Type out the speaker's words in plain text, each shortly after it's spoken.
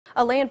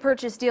A land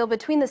purchase deal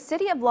between the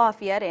city of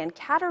Lafayette and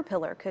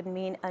Caterpillar could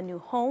mean a new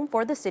home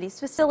for the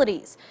city's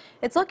facilities.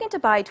 It's looking to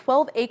buy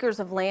 12 acres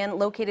of land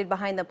located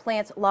behind the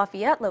plant's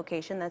Lafayette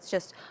location. That's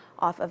just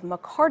off of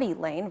McCarty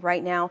Lane.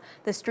 Right now,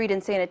 the Street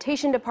and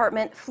Sanitation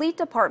Department, Fleet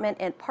Department,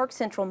 and Park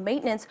Central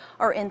Maintenance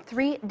are in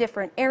 3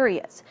 different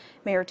areas.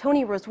 Mayor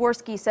Tony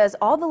Rosworski says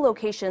all the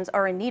locations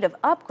are in need of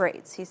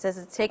upgrades. He says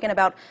it's taken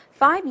about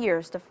 5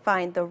 years to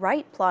find the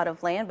right plot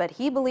of land, but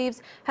he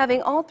believes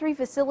having all 3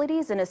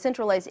 facilities in a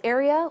centralized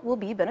area will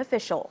be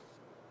beneficial.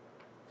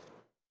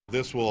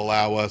 This will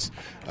allow us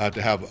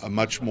to have a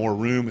much more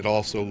room. It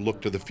also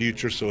look to the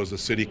future, so as the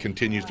city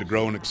continues to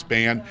grow and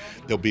expand,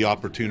 there'll be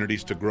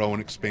opportunities to grow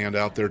and expand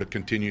out there to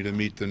continue to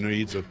meet the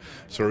needs of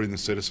serving the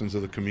citizens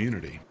of the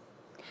community.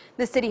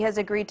 The city has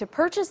agreed to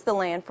purchase the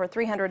land for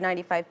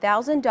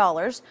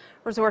 $395,000.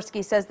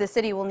 Rosworski says the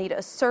city will need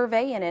a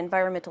survey and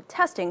environmental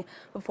testing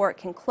before it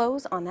can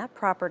close on that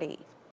property.